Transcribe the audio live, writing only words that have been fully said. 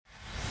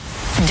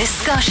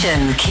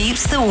Discussion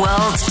keeps the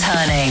world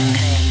turning.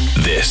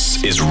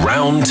 This is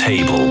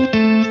Roundtable.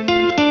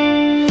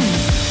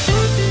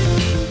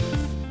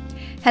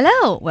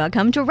 Hello,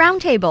 welcome to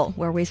Roundtable,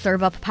 where we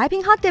serve up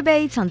piping hot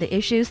debates on the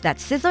issues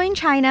that sizzle in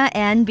China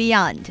and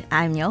beyond.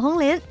 I'm Niu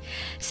Honglin.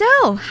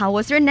 So, how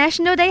was your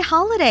National Day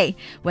holiday?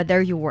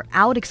 Whether you were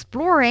out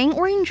exploring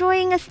or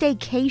enjoying a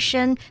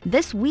staycation,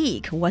 this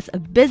week was a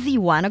busy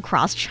one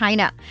across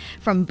China.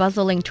 From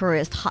bustling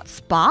tourist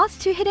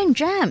hotspots to hidden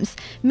gems,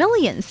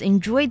 millions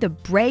enjoyed the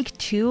break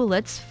to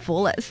its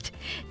fullest.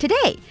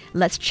 Today,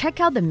 let's check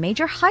out the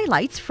major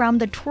highlights from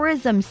the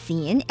tourism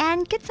scene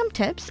and get some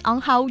tips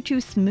on how to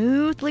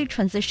smoothly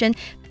transition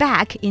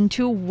back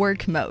into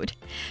work mode.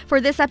 For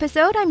this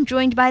episode, I'm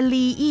joined by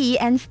Li Yi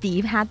and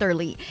Steve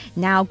Hatherly.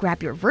 Now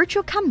grab your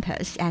virtual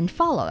compass and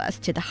follow us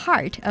to the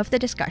heart of the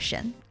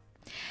discussion.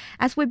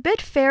 As we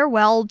bid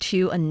farewell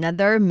to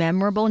another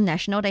memorable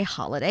National Day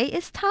holiday,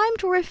 it's time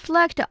to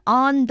reflect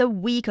on the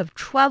week of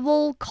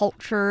travel,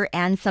 culture,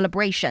 and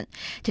celebration.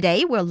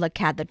 Today, we'll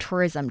look at the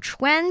tourism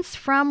trends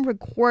from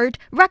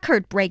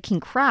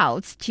record-breaking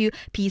crowds to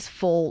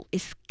peaceful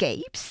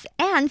escapes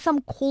and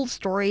some cool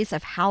stories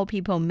of how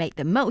people make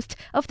the most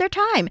of their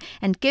time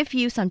and give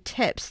you some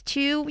tips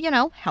to,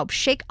 help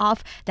shake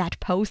off that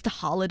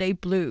post-holiday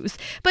blues.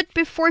 But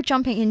before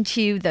jumping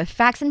into the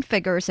facts and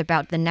figures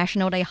about the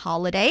National Day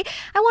holiday,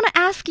 I want to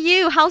ask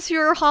you, how's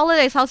your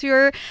holidays? How's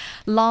your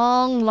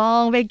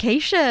long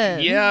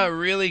vacation? Yeah,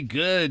 really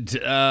good. We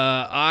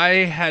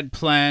had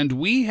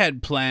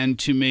planned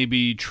to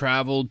maybe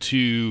travel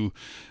to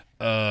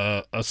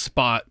a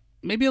spot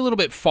maybe a little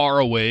bit far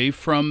away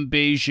from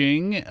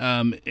Beijing.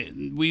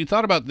 We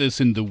thought about this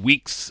in the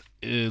weeks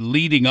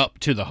leading up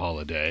to the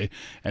holiday,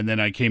 and then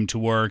I came to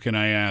work and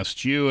I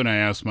asked you and I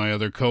asked my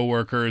other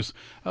coworkers,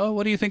 oh,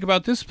 what do you think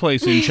about this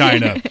place in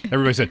China?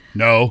 Everybody said,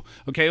 no.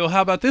 Okay, well,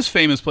 how about this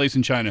famous place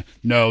in China?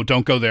 No,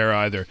 don't go there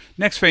either.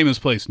 Next famous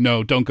place?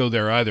 No, don't go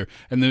there either.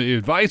 And the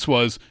advice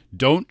was,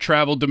 don't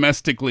travel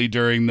domestically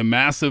during the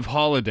massive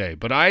holiday.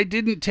 But I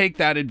didn't take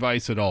that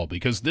advice at all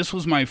because this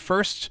was my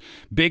first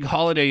big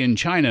holiday in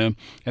China,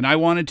 and I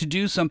wanted to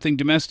do something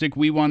domestic.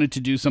 We wanted to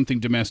do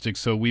something domestic,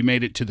 so we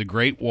made it to the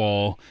Great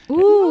Wall.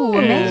 Ooh,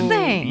 and,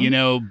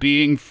 amazing.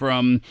 Being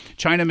from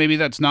China, maybe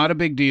that's not a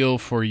big deal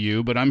for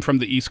you, but I'm from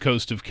the east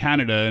coast of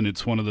Canada, and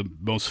it's one of the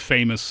most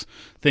famous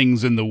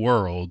things in the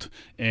world.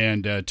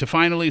 And to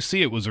finally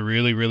see it was a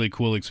really, really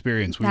cool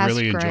experience. We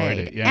really enjoyed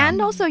it. Yeah.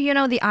 And also,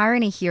 the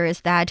irony here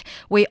is that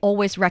we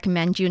always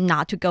recommend you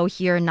not to go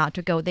here, not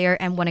to go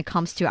there. And when it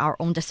comes to our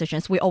own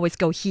decisions, we always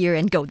go here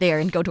and go there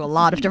and go to a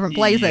lot of different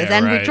places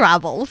we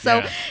travel.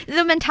 So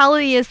the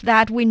mentality is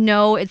that we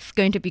know it's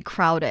going to be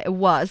crowded. It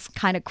was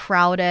kind of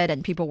crowded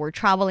and people were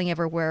traveling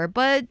everywhere.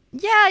 But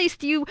yeah, you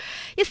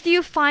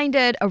still find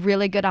it a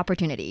really good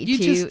opportunity. You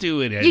just do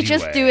it anyway. You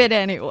just do it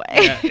anyway.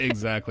 Yeah,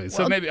 exactly.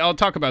 So maybe I'll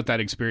talk about that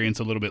experience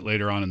a little bit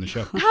later on in the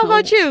show. How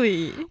about you,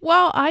 Li?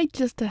 Well, I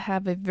just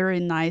have a very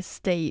nice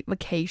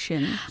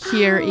vacation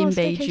here in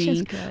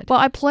Beijing. Good. Well,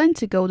 I plan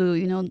to go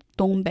to,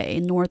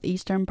 Dongbei,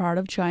 northeastern part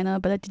of China,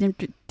 but I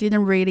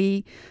didn't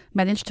really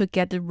manage to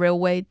get the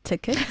railway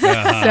tickets.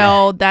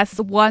 So that's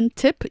one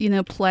tip,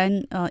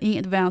 plan in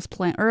advance,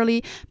 plan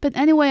early. But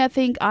anyway, I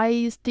think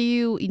I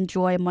still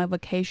enjoy my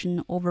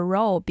vacation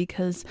overall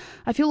because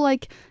I feel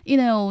like,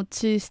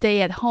 to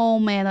stay at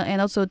home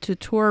and also to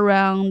tour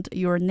around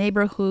your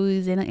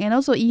neighborhoods and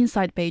also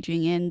inside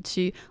Beijing and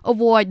to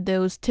avoid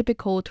those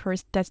typical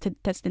tourist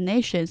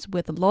destinations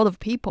with a lot of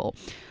people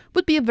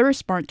would be a very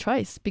smart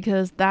choice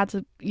because that's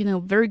a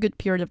very good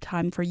period of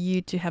time for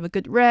you to have a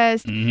good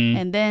rest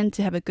and then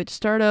to have a good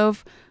start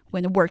of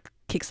when the work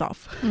kicks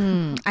off.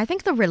 I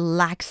think the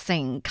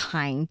relaxing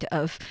kind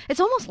of, it's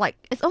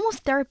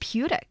almost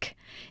therapeutic.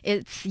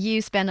 It's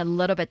you spend a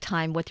little bit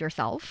time with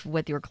yourself,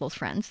 with your close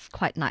friends. It's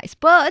quite nice.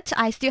 But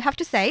I still have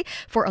to say,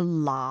 for a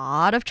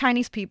lot of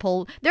Chinese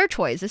people, their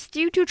choice is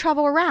still to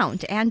travel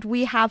around. And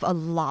we have a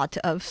lot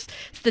of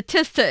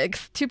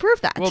statistics to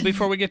prove that. Well,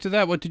 before we get to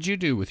that, what did you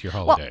do with your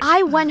holiday? Well,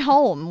 I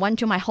went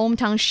to my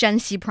hometown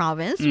Shanxi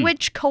province,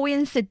 which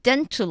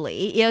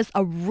coincidentally is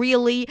a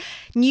really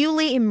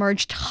newly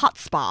emerged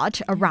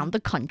hotspot around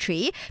the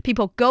country.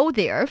 People go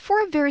there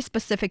for a very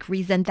specific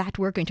reason that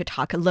we're going to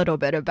talk a little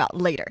bit about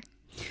later.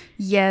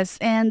 Yes,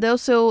 and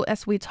also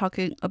as we're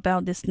talking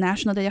about this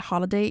National Day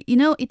holiday,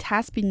 it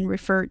has been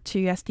referred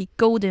to as the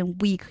Golden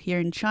Week here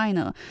in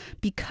China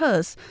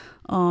because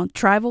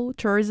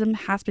tourism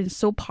has been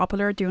so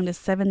popular during the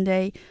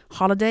 7-day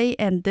holiday,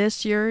 and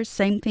this year,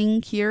 same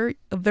thing here,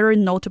 a very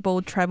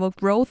notable travel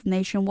growth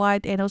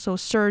nationwide and also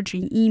surge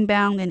in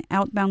inbound and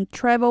outbound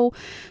travel.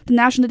 The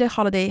National Day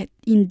holiday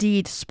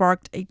indeed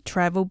sparked a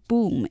travel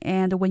boom,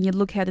 and when you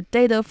look at the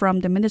data from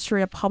the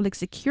Ministry of Public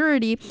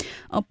Security,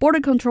 border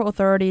control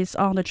authorities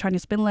on the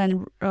Chinese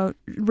mainland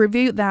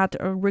reviewed that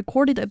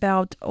recorded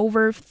about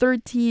over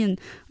 13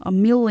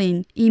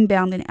 million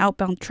inbound and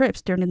outbound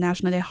trips during the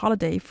National Day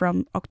holiday from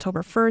from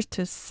October 1st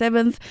to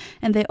 7th.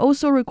 And they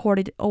also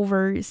recorded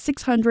over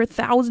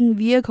 600,000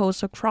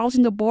 vehicles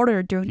crossing the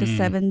border during the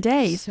 7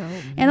 days.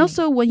 And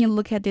also when you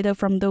look at data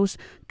from those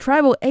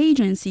travel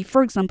agency,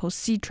 for example,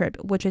 Ctrip,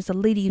 which is a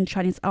leading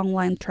Chinese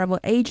online travel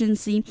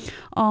agency,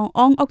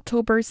 on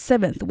October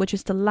 7th, which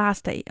is the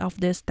last day of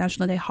this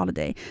National Day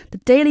holiday, the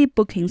daily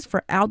bookings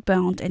for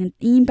outbound and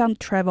inbound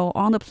travel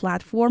on the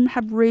platform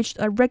have reached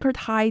a record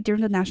high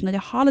during the National Day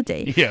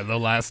holiday. Yeah, the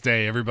last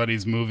day,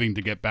 everybody's moving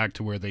to get back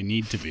to where they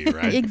need to be,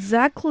 right?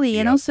 Exactly.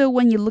 And also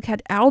when you look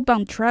at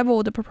outbound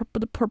travel, the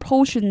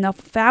proportion of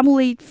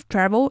family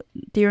travel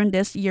during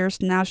this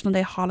year's National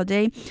Day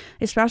holiday,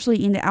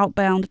 especially in the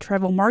outbound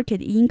travel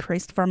market,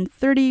 increased from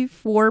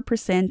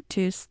 34%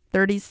 to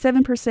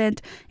 37%,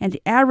 and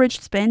the average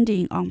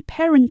spending on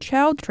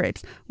parent-child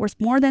trips was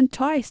more than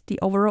twice the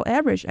overall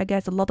average. I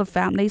guess a lot of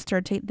families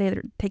are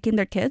taking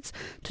their kids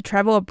to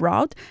travel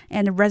abroad,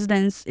 and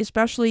residents,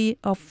 especially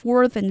of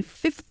fourth and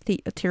fifth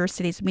tier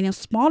cities, meaning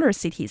smaller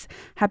cities,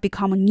 have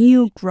become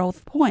new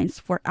growth points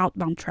for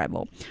outbound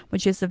travel,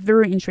 which is a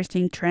very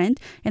interesting trend.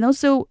 And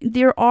also,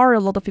 there are a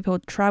lot of people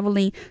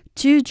traveling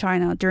to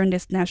China during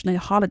this national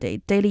holiday.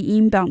 Daily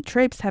inbound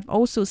trips have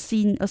also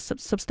seen a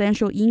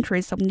substantial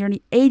increase of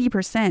nearly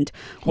 80%.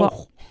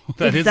 Well,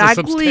 that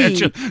exactly.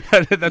 Is a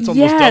substantial. That's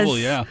almost double,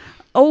 yeah.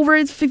 Over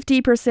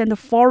 50% of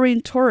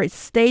foreign tourists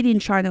stayed in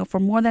China for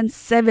more than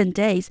 7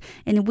 days,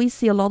 and we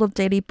see a lot of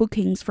daily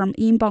bookings from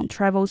inbound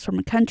travels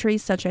from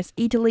countries such as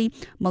Italy,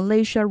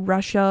 Malaysia,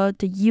 Russia,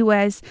 the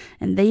US,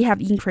 and they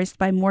have increased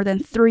by more than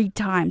 3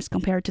 times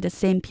compared to the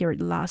same period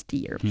last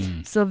year.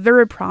 So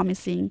very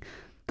promising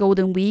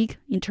Golden Week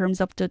in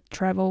terms of the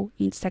travel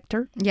in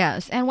sector.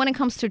 Yes, and when it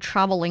comes to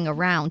traveling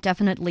around,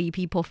 definitely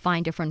people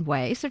find different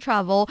ways to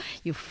travel.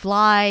 You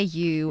fly,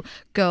 you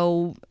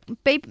go,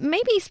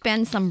 maybe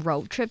spend some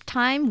road trip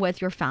time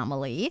with your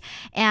family.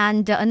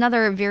 And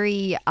another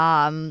very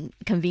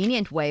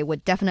convenient way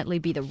would definitely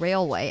be the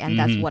railway, and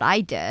that's what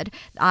I did.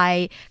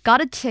 I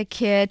got a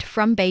ticket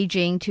from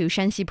Beijing to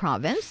Shanxi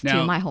province,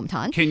 to my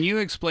hometown. Can you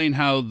explain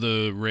how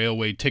the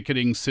railway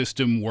ticketing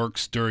system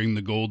works during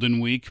the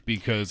Golden Week?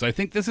 Because I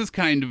think this is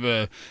kind of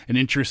an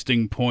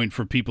interesting point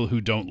for people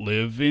who don't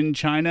live in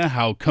China,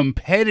 how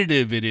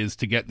competitive it is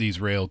to get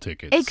these rail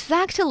tickets.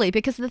 Exactly,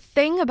 because the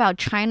thing about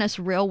China's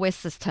railway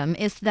system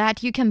is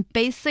that you can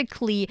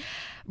basically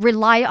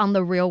rely on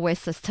the railway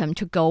system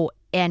to go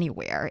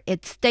anywhere.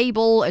 It's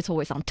stable, it's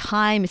always on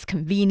time, it's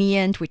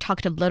convenient. We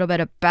talked a little bit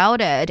about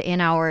it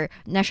in our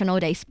National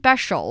Day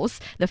specials,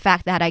 the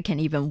fact that I can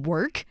even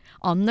work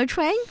on the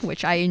train,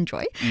 which I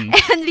enjoy.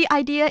 And the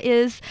idea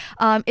is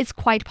it's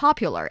quite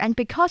popular. And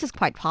because it's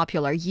quite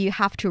popular, you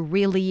have to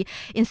really,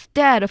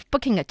 instead of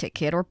booking a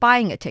ticket or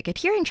buying a ticket,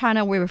 here in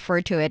China, we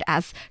refer to it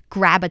as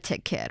grab a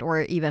ticket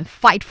or even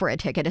fight for a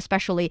ticket,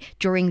 especially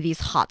during these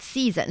hot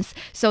seasons.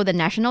 So the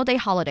National Day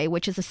holiday,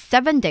 which is a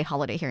 7-day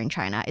holiday here in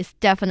China, is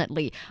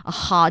definitely a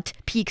hot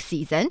peak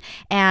season.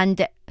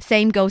 And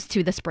same goes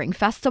to the Spring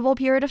Festival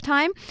period of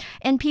time,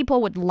 and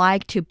people would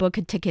like to book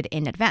a ticket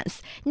in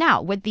advance.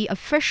 Now, with the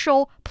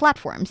official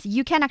platforms,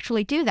 you can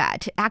actually do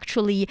that.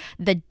 Actually,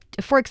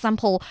 for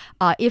example,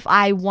 if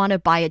I want to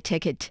buy a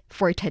ticket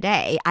for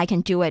today, I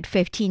can do it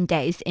 15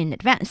 days in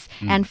advance.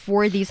 And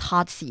for these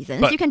hot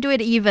seasons, you can do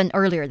it even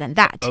earlier than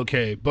that.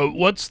 Okay, but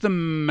what's the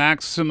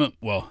maximum,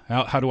 well,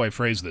 how do I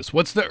phrase this?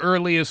 What's the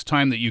earliest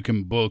time that you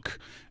can book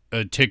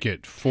a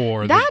ticket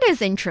for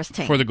is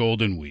interesting for the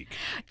Golden Week?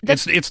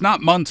 It's not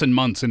months and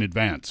months in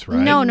advance, right?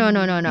 No.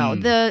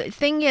 The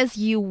thing is,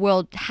 you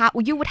would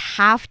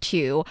have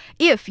to,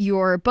 if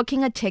you're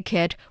booking a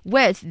ticket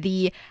with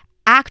the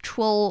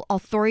actual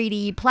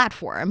authority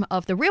platform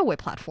of the railway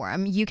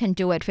platform, you can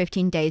do it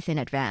 15 days in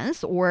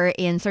advance, or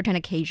in certain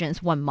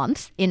occasions 1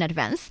 month in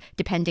advance,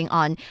 depending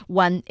on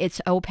when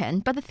it's open.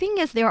 But the thing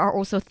is, there are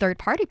also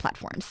third-party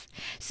platforms.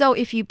 So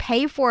if you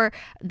pay for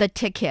the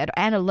ticket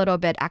and a little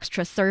bit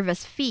extra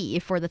service fee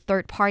for the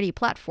third-party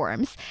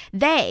platforms,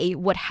 they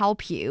would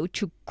help you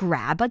to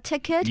grab a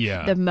ticket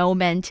the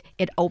moment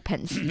it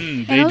opens.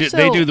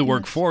 They do the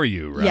work for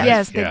you, right?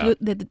 Yes,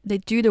 they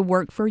do the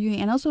work for you.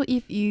 And also,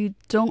 if you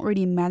don't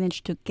really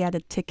manage to get a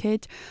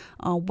ticket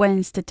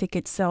once the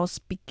ticket sales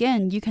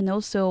begin, you can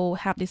also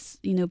have this,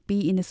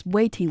 be in this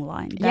waiting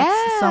line.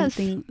 That's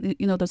something,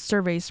 the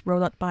surveys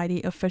rolled out by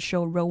the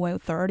official railway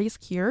authorities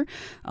here,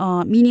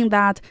 meaning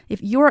that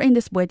if you're in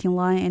this waiting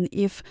line and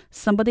if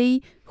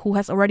somebody who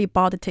has already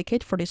bought a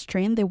ticket for this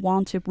train, they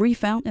want to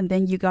refund, and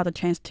then you got a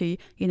chance to,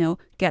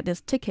 get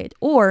this ticket.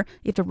 Or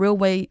if the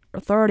railway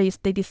authorities,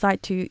 they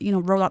decide to,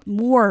 roll out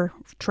more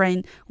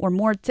train or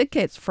more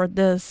tickets for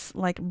this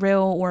like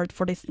rail or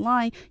for this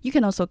line, you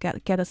can also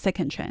get a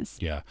second chance.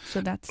 Yeah. So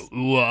that's...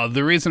 Well,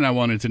 the reason I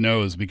wanted to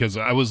know is because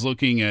I was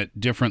looking at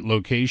different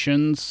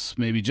locations,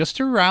 maybe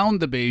just around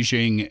the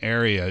Beijing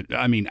area.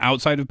 I mean,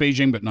 outside of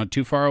Beijing, but not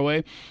too far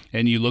away.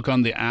 And you look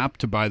on the app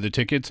to buy the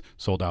tickets,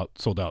 sold out.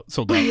 So that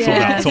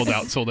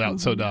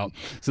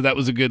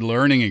was a good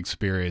learning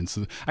experience.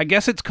 I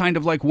guess it's kind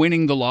of like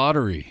winning the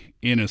lottery.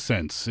 in a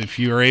sense. If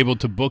you're able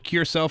to book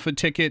yourself a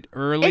ticket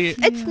early.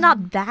 It's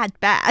not that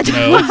bad.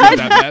 No, it's not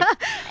that bad.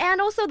 And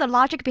also the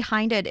logic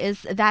behind it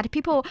is that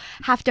people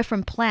have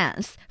different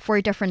plans for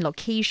different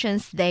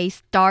locations. They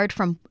start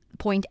from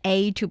point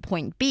A to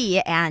point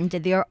B, and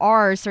there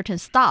are certain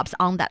stops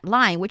on that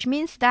line, which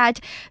means that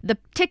the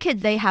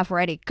ticket they have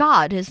already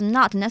got is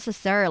not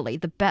necessarily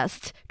the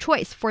best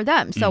choice for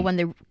them. So when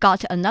they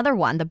got another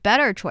one, the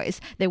better choice,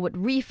 they would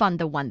refund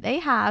the one they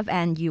have,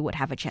 and you would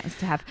have a chance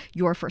to have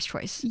your first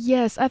choice.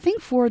 Yes, I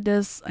think for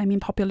this,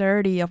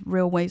 popularity of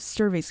railway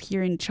service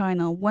here in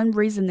China, one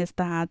reason is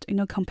that,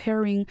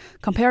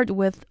 compared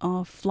with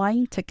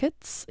flying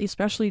tickets,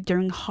 especially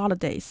during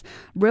holidays,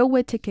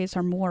 railway tickets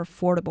are more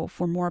affordable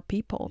for more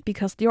people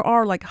because there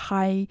are like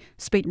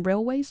high-speed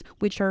railways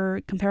which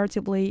are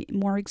comparatively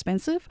more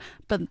expensive,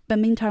 but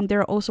meantime there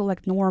are also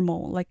like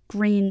normal, like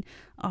green,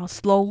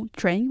 slow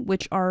train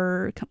which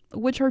are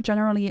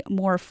generally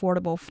more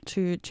affordable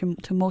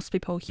to most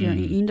people here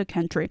in the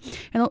country.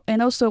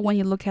 And also when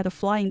you look at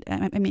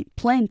the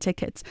plane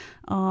tickets,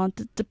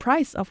 the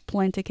price of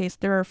plane tickets,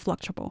 they're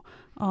fluctuable.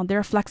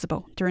 They're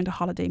flexible during the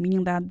holiday,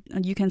 meaning that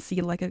you can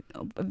see like a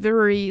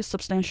very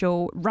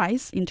substantial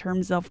rise in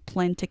terms of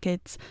plane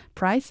tickets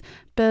price.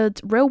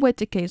 But railway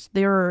tickets,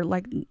 their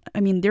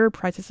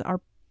prices are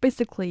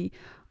basically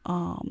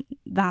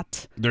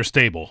that they're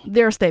stable.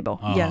 They're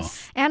stable,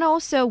 yes. And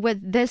also with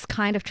this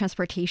kind of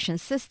transportation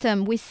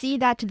system, we see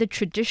that the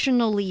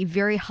traditionally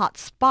very hot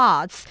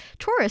spots,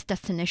 tourist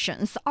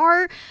destinations,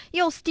 are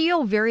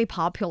still very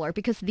popular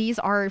because these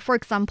are, for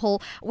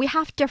example, we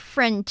have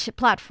different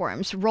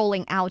platforms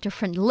rolling out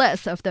different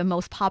lists of the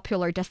most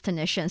popular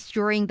destinations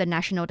during the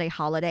National Day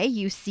holiday.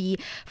 You see,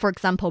 for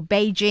example,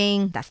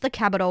 Beijing, that's the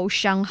capital,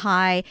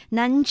 Shanghai,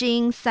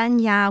 Nanjing,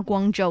 Sanya,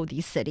 Guangzhou,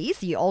 these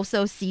cities. You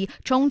also see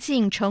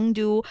Chongqing,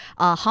 Chengdu,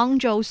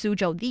 Hangzhou,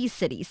 Suzhou, these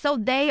cities. So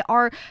they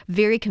are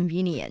very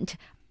convenient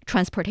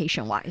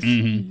transportation-wise.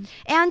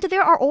 And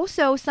there are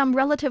also some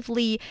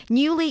relatively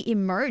newly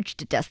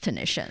emerged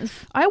destinations.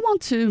 I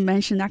want to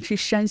mention actually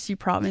Shanxi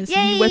province,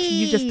 which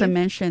you just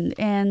mentioned.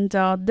 And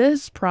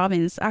this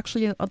province,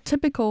 actually a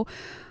typical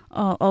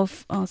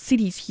of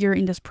cities here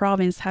in this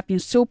province have been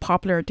so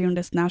popular during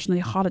this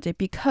national holiday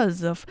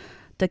because of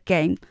the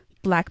game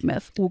Black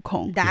Myth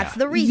Wukong. That's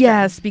the reason.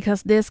 Yes,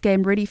 because this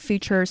game really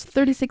features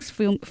 36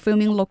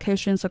 filming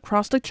locations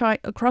across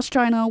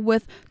China,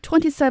 with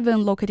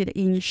 27 located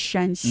in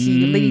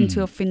Shanxi, leading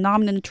to a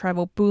phenomenal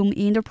travel boom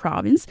in the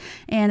province.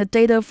 And the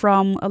data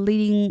from a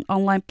leading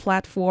online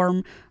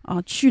platform,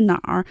 去哪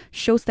儿,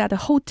 shows that the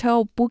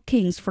hotel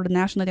bookings for the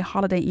National Day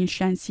holiday in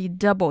Shanxi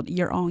doubled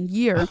year on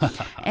year.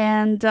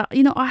 And,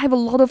 I have a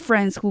lot of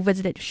friends who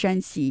visited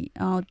Shanxi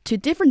to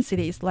different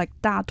cities like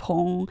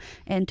Datong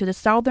and to the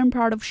southern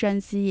part of Shanxi.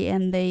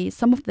 And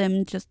some of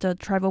them just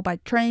travel by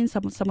train,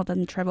 some of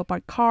them travel by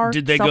car.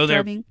 Did they go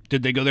there?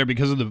 Did they go there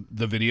because of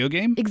the video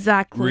game?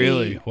 Exactly.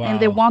 Really? Wow. And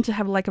they want to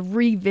have like a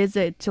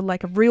revisit, to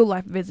like a real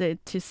life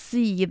visit to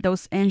see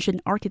those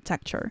ancient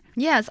architecture.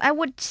 Yes, I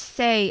would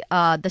say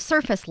the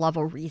surface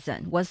level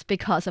reason was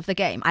because of the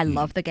game. I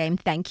love the game.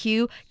 Thank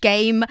you,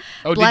 game.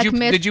 Oh,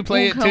 did you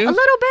play it too? A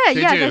little bit.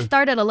 Did yes, you? I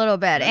started a little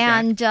bit. Okay.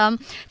 And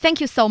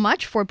thank you so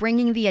much for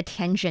bringing the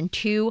attention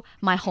to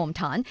my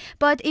hometown.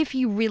 But if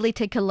you really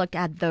take a look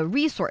at the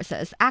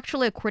resources,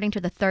 actually, according to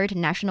the 3rd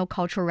National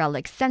Cultural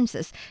Relic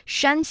Census,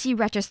 Shanxi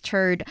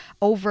registered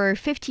over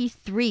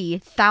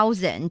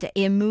 53,000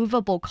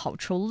 immovable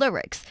cultural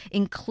lyrics,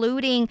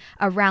 including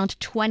around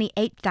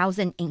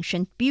 28,000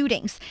 ancient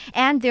buildings.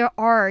 And there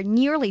are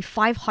nearly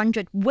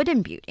 500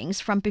 wooden buildings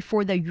from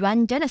before the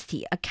Yuan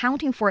dynasty,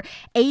 accounting for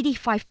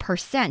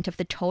 85% of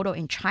the total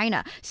in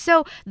China.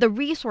 So the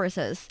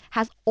resources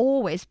has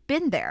always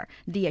been there.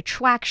 The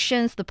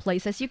attractions, the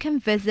places you can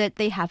visit,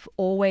 they have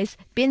always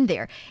been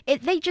there.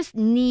 They just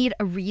need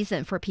a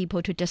reason for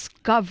people to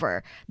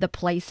discover the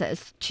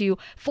places, to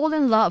fall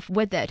in love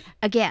with it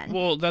again.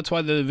 Well, that's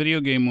why the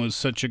video game was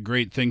such a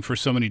great thing for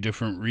so many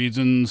different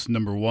reasons.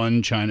 Number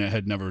one, China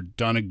had never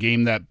done a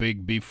game that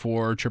big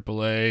before,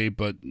 AAA,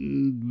 but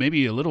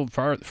maybe a little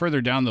further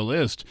down the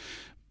list,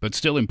 but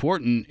still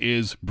important,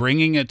 is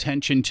bringing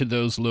attention to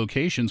those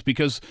locations,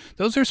 because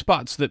those are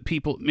spots that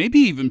people, maybe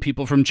even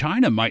people from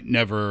China, might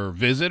never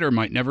visit or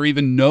might never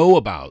even know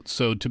about.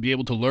 So to be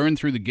able to learn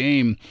through the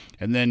game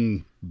and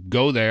then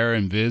go there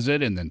and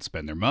visit and then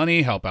spend their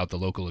money, help out the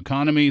local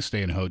economy,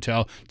 stay in a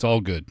hotel, it's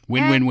all good.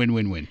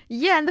 Win.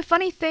 Yeah, and the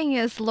funny thing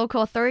is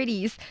local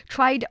authorities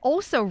tried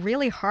also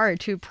really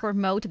hard to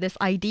promote this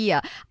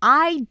idea.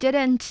 I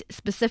didn't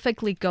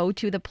specifically go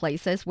to the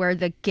places where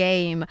the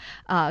game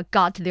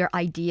got their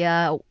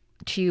idea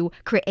to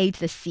create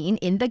the scene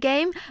in the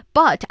game,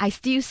 but I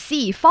still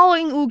see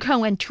following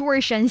Wukong and tour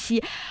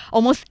Shanxi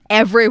almost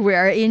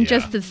everywhere in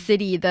just the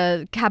city,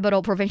 the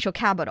capital, provincial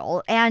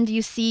capital. And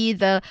you see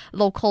the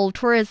local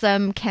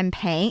tourism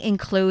campaign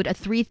include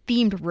 3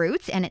 themed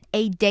routes and an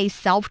 8-day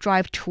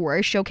self-drive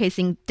tour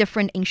showcasing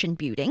different ancient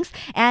buildings.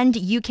 And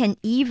you can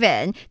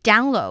even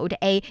download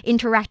a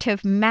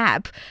interactive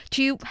map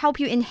to help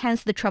you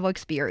enhance the travel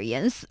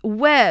experience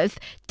with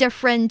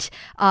different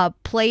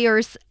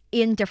players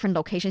in different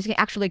locations. You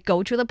can actually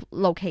go to the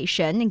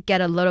location and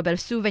get a little bit of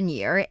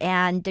souvenir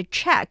and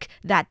check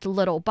that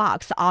little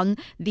box on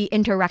the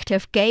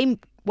interactive game.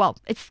 Well,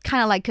 it's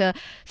kind of like a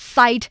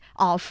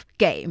side-off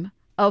game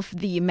of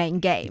the main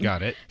game.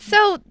 Got it.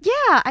 So,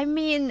 yeah, I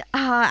mean,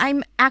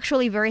 I'm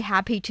actually very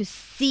happy to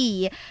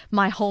see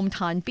my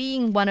hometown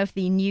being one of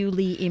the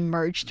newly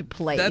emerged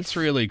places. That's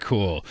really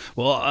cool.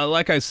 Well,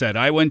 like I said,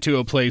 I went to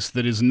a place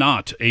that is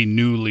not a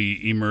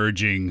newly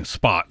emerging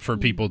spot for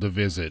people to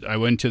visit. I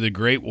went to the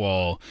Great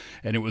Wall,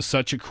 and it was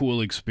such a cool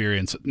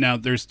experience. Now,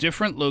 there's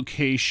different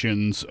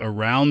locations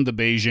around the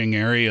Beijing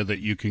area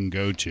that you can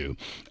go to.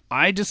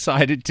 I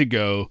decided to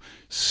go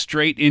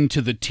straight into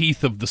the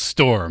teeth of the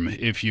storm,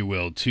 if you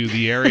will, to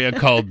the area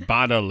called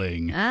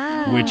bustling,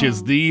 which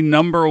is the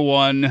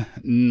 #1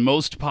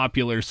 most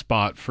popular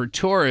spot for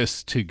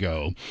tourists to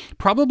go,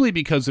 probably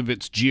because of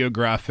its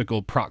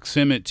geographical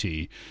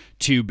proximity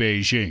to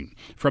Beijing.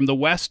 From the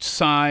west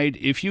side,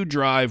 if you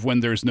drive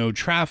when there's no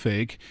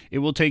traffic, it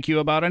will take you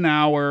about an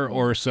hour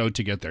or so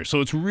to get there.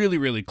 So it's really,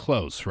 really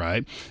close,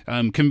 right?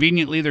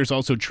 Conveniently, there's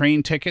also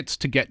train tickets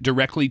to get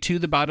directly to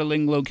the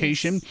bustling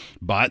location,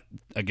 but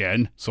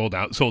again, sold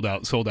out. So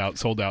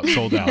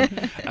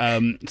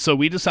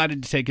we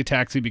decided to take a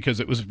taxi because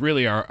it was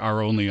really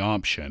our only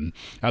option.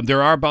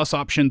 There are bus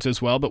options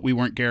as well, but we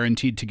weren't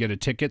guaranteed to get a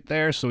ticket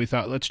there, so we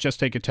thought, let's just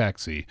take a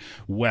taxi.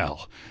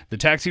 Well, the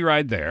taxi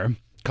ride there,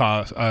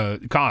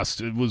 cost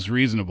it was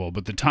reasonable,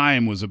 but the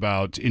time was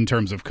about, in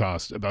terms of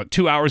cost, about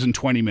 2 hours and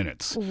 20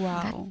 minutes.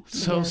 Wow.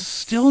 So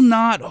still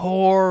not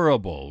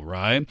horrible,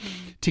 right?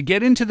 To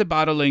get into the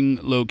bustling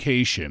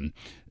location,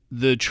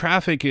 the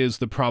traffic is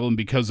the problem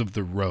because of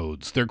the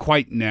roads. They're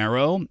quite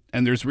narrow,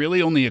 and there's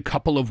really only a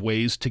couple of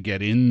ways to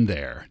get in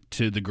there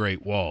to the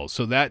Great Wall.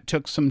 So that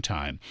took some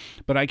time.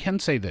 But I can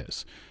say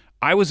this.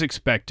 I was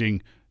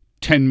expecting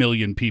 10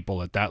 million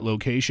people at that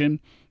location.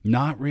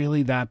 Not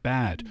really that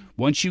bad.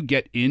 Once you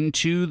get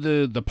into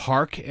the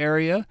park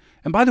area,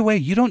 and by the way,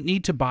 you don't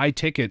need to buy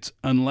tickets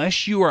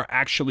unless you are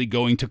actually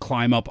going to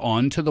climb up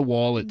onto the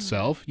wall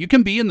itself. You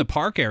can be in the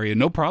park area,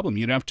 no problem.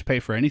 You don't have to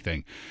pay for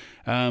anything.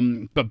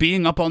 But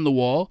being up on the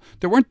wall,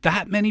 there weren't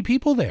that many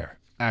people there,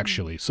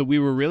 actually. So we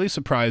were really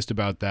surprised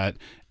about that.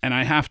 And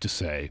I have to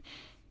say,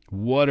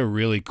 what a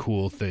really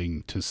cool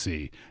thing to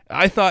see.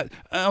 I thought,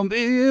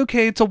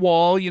 okay, it's a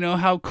wall,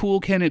 how cool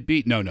can it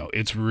be? No,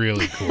 it's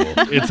really cool.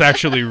 It's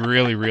actually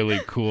really,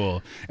 really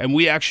cool. And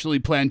we actually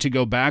plan to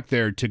go back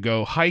there to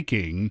go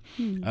hiking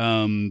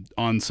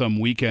on some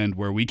weekend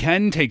where we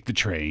can take the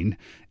train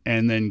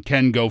and then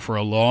can go for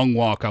a long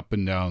walk up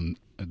and down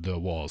the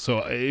wall. So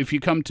if you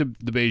come to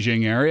the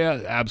Beijing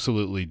area,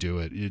 absolutely do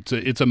it.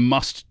 It's a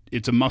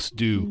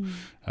must-do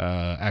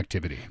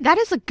activity. That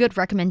is a good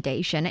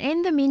recommendation.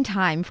 In the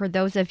meantime, for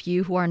those of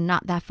you who are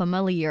not that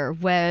familiar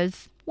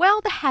with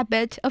the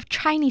habit of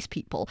Chinese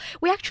people,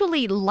 we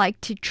actually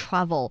like to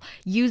travel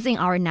using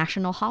our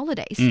national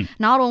holidays.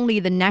 Not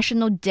only the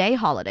National Day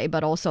holiday,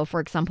 but also,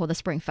 for example, the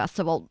Spring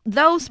Festival.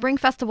 Though Spring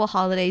Festival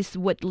holidays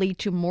would lead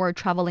to more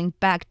traveling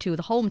back to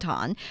the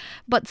hometown,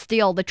 but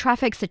still the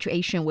traffic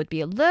situation would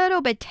be a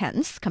little bit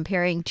tense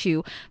comparing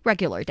to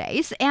regular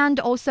days. And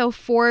also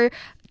for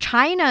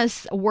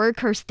China's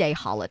Workers' Day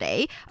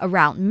holiday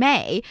around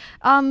May,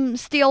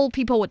 still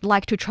people would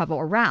like to travel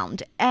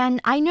around.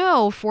 And I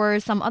know for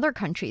some other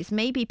countries,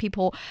 maybe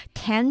people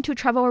tend to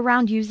travel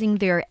around using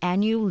their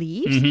annual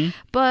leaves.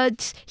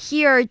 But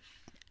here,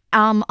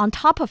 on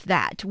top of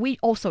that, we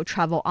also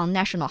travel on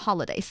national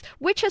holidays,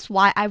 which is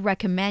why I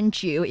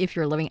recommend you, if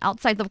you're living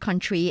outside the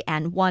country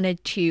and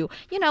wanted to,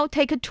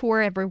 take a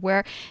tour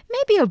everywhere,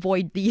 maybe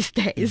avoid these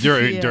days.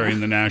 During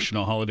the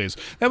national holidays.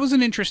 That was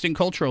an interesting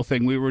cultural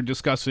thing we were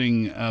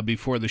discussing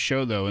before the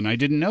show, though, and I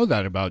didn't know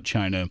that about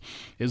China,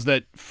 is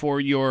that for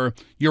your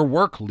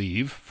work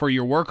leave, for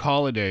your work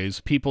holidays,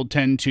 people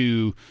tend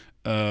to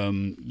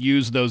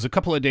use those a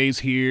couple of days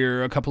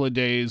here, a couple of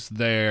days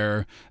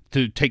there,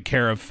 to take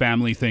care of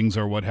family things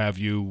or what have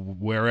you,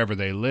 wherever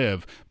they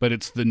live. But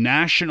it's the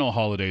national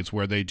holidays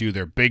where they do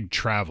their big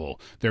travel,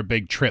 their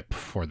big trip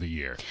for the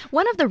year.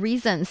 One of the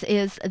reasons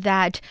is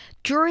that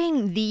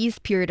during these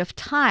period of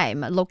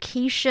time,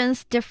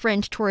 locations,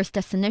 different tourist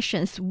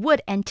destinations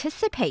would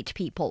anticipate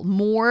people,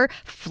 more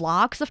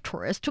flocks of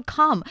tourists to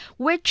come,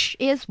 which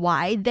is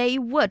why they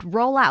would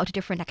roll out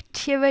different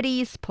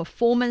activities,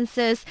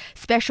 performances,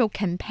 special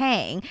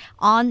campaign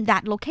on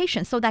that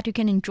location so that you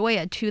can enjoy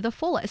it to the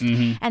fullest.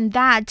 And and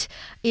that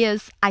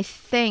is, I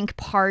think,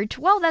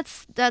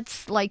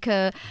 that's like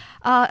a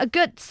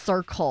good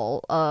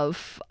circle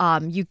of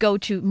you go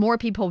to more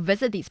people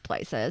visit these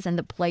places, and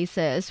the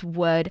places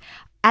would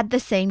at the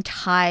same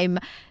time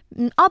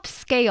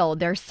upscale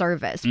their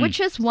service, which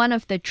is one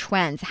of the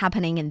trends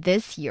happening in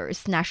this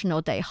year's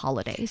National Day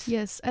holidays.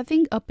 Yes, I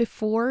think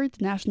before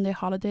the National Day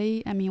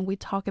holiday, I mean, we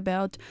talk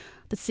about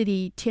the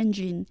city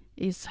Tianjin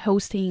is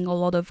hosting a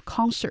lot of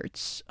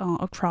concerts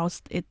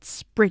across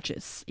its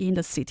bridges in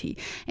the city.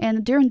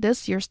 And during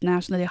this year's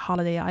National Day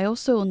holiday, I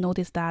also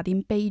noticed that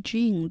in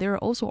Beijing, they're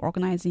also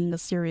organizing a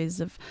series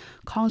of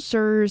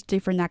concerts,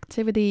 different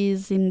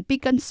activities in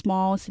big and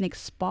small scenic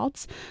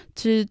spots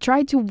to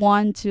try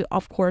to,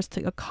 of course,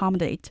 to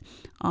accommodate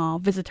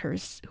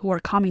visitors who are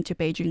coming to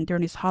Beijing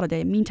during this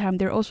holiday. Meantime,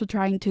 they're also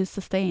trying to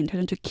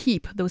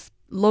keep those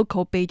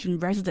local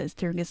Beijing residents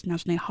during this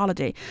national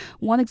holiday.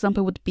 One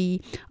example would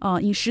be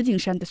in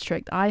Shijingshan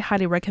district. I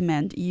highly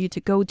recommend you to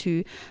go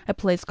to a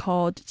place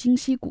called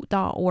Jingxi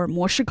Gudao or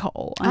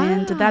Moshiko,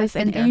 and that is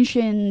an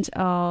ancient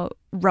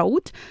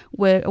road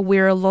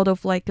where a lot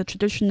of like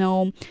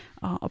traditional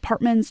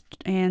apartments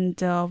and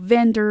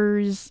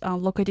vendors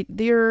located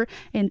there.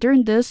 And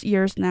during this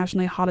year's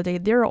national holiday,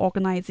 they're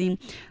organizing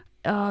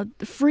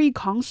free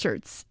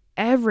concerts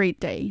every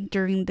day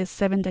during this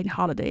 7-day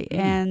holiday.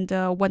 And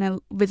when I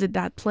visit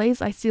that place,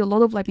 I see a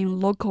lot of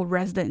local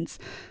residents.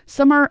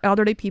 Some are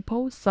elderly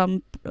people,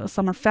 some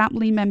are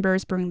family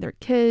members bringing their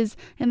kids,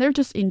 and they're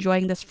just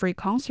enjoying this free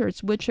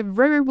concerts, which are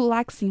very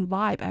relaxing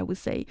vibe, I would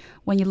say,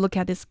 when you look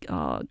at this,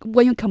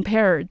 when you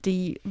compare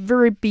the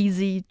very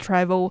busy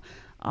traffic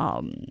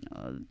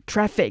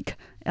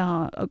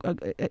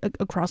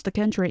across the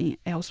country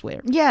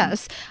elsewhere.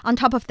 Yes. On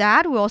top of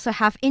that, we also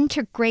have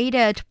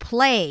integrated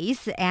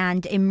plays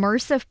and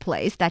immersive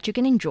plays that you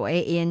can enjoy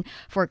in,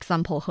 for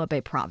example,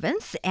 Hebei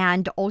province.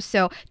 And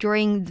also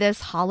during this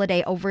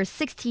holiday, over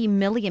 60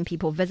 million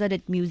people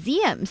visited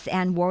museums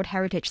and World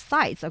Heritage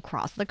sites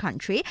across the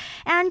country.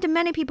 And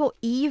many people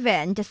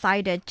even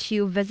decided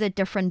to visit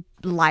different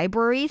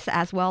libraries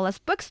as well as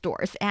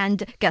bookstores.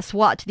 And guess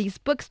what? These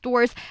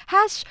bookstores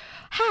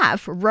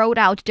have rolled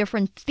out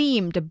different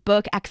themed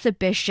book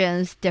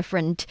exhibitions,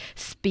 different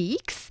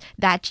speaks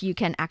that you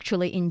can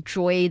actually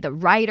enjoy the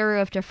writer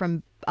of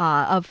different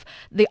of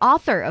the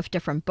author of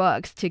different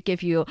books to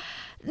give you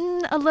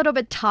a little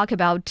bit talk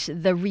about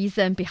the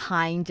reason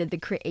behind the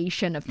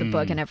creation of the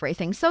book and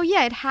everything. So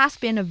yeah, it has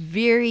been a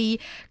very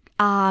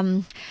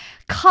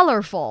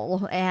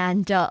colorful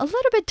and a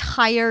little bit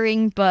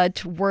tiring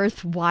but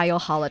worthwhile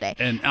holiday.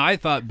 And I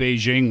thought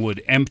Beijing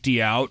would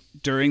empty out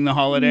during the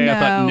holiday. No. I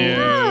thought,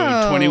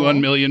 No.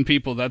 21 million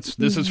people. This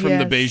is from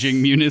the Yes.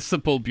 Beijing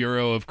Municipal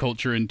Bureau of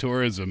Culture and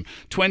Tourism.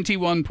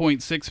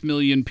 21.6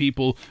 million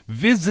people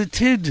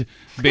visited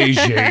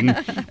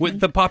Beijing, with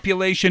the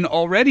population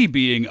already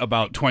being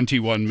about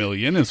 21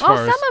 million as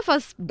far as... Some of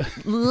us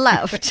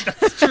left.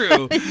 That's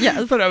true.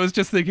 Yes. But I was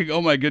just thinking,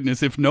 oh my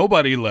goodness, if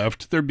nobody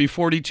left, there'd be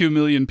 42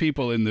 million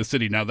people in the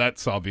city. Now,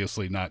 that's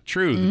obviously not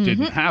true. That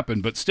didn't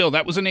happen. But still,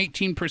 that was an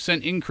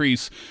 18%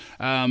 increase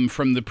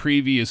from the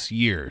previous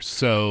year.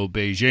 So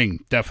Beijing,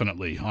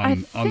 definitely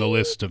on the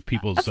list of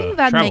people's I think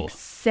that travel. makes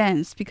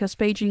sense because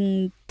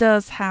Beijing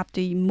does have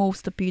the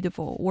most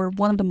beautiful or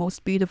one of the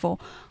most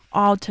beautiful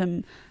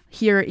autumn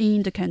here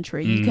in the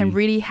country. You can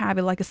really have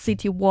it like a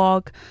city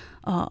walk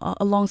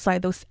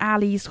alongside those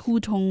alleys,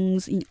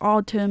 hutongs in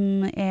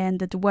autumn, and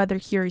the weather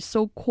here is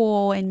so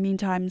cool, and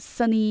meantime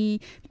sunny,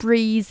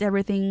 breeze,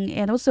 everything.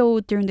 And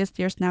also during this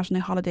year's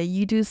national holiday,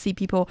 you do see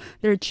people,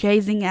 they're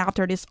chasing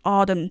after this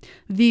autumn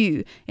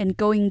view and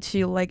going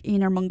to like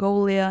Inner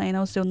Mongolia and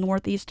also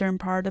northeastern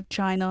part of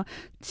China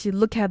to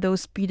look at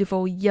those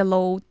beautiful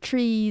yellow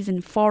trees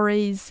and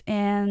forests.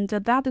 And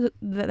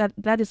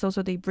that is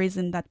also the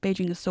reason that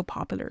Beijing is so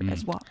popular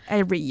as well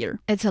every year.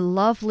 It's a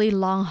lovely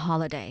long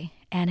holiday.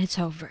 And it's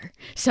over.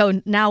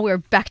 So now we're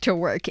back to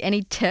work.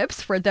 Any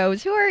tips for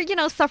those who are,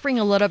 suffering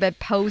a little bit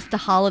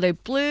post-holiday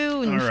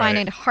blue and All right.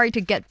 finding it hard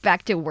to get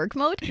back to work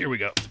mode? Here we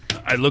go.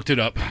 I looked it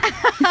up.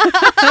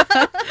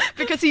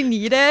 Because you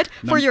need it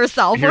for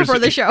yourself or for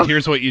the show.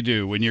 Here's what you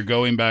do when you're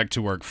going back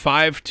to work.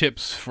 5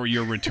 tips for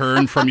your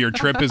return from your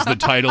trip is the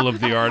title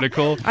of the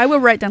article. I will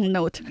write down a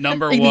note.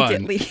 Number 1,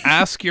 immediately.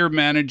 ask your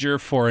manager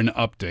for an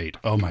update.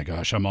 Oh my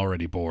gosh, I'm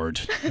already bored.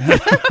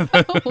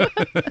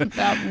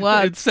 About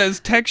what? It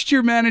says text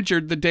your manager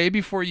the day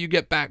before you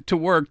get back to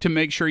work to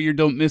make sure you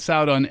don't miss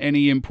out on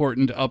any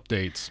important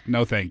updates.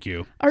 No, thank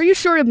you. Are you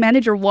sure your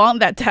manager won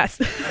that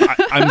test?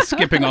 I'm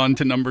skipping on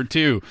to number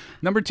 2.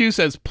 Number 2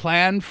 says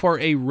plan for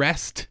a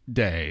rest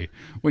day.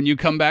 When you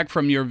come back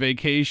from your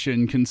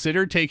vacation,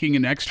 consider taking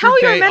an extra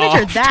Tell your day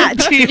manager off that.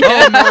 to be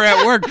home or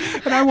at work.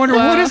 And I wonder,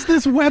 what is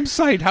this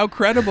website? How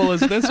credible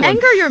is this one?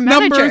 Anger your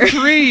manager. Number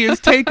 3 is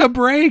take a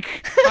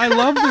break. I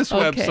love this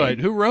Okay. website.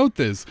 Who wrote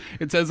this?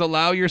 It says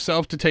allow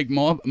yourself to take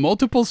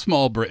multiple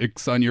small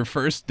breaks on your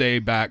first day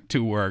back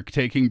to work.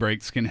 Taking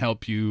breaks can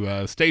help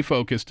you stay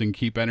focused and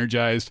keep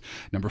energized.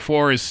 Number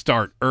 4 is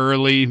start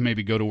early.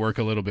 Maybe go to work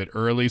a little bit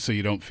early so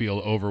you don't feel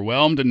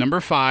overwhelmed. And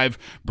number 5,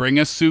 bring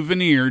a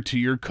souvenir to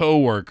your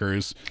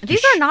coworkers.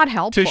 These are not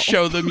helpful. To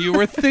show them you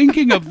were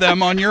thinking of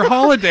them on your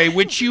holiday,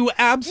 which you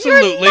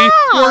absolutely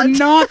were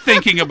not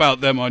thinking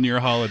about them on your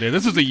holiday.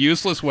 This is a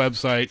useless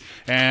website,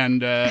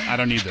 and I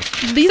don't need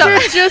this. These are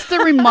just the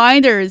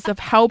reminders of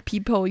how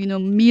people,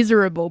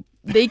 miserable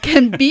they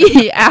can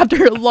be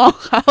after a long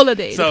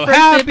holiday. So The first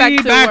happy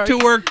day back to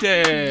work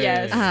day.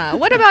 Yes.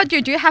 What about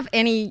you? Do you have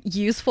any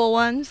useful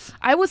ones?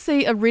 I would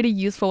say a really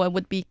useful one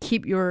would be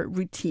keep your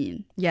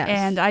routine. Yes.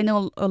 And I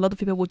know a lot of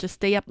people will just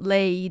stay up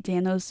late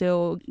and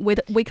also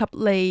wake up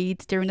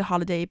late during the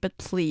holiday. But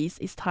please,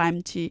 it's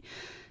time to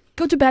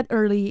go to bed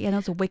early and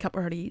also wake up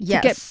early to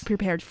get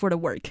prepared for the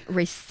work.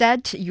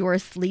 Reset your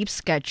sleep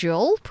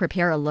schedule.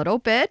 Prepare a little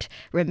bit.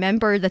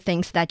 Remember the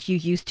things that you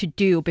used to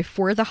do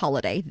before the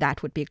holiday.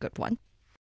 That would be a good one.